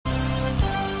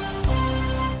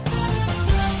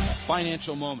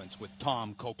Financial Moments with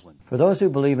Tom Copeland. For those who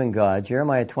believe in God,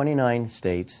 Jeremiah 29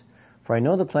 states, "For I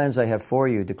know the plans I have for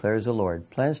you, declares the Lord,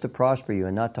 plans to prosper you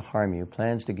and not to harm you,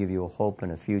 plans to give you a hope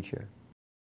and a future."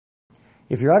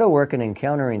 If you're out of work and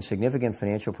encountering significant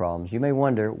financial problems, you may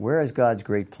wonder, where is God's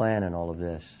great plan in all of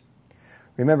this?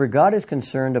 Remember, God is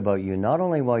concerned about you not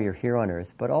only while you're here on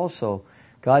earth, but also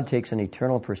God takes an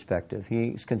eternal perspective.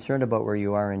 He's concerned about where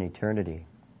you are in eternity.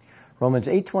 Romans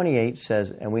 8:28 says,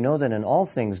 "And we know that in all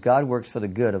things God works for the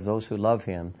good of those who love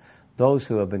Him, those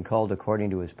who have been called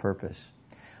according to His purpose."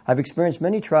 I've experienced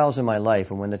many trials in my life,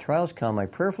 and when the trials come, I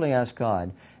prayerfully ask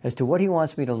God as to what He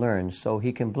wants me to learn so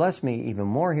He can bless me even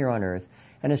more here on earth,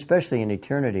 and especially in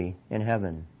eternity in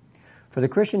heaven. For the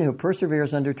Christian who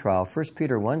perseveres under trial, 1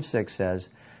 Peter 1:6 says,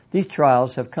 "These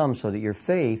trials have come so that your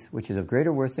faith, which is of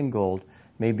greater worth than gold,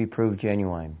 may be proved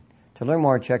genuine." To learn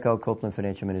more, check out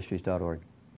CopelandFinancialMinistries.org.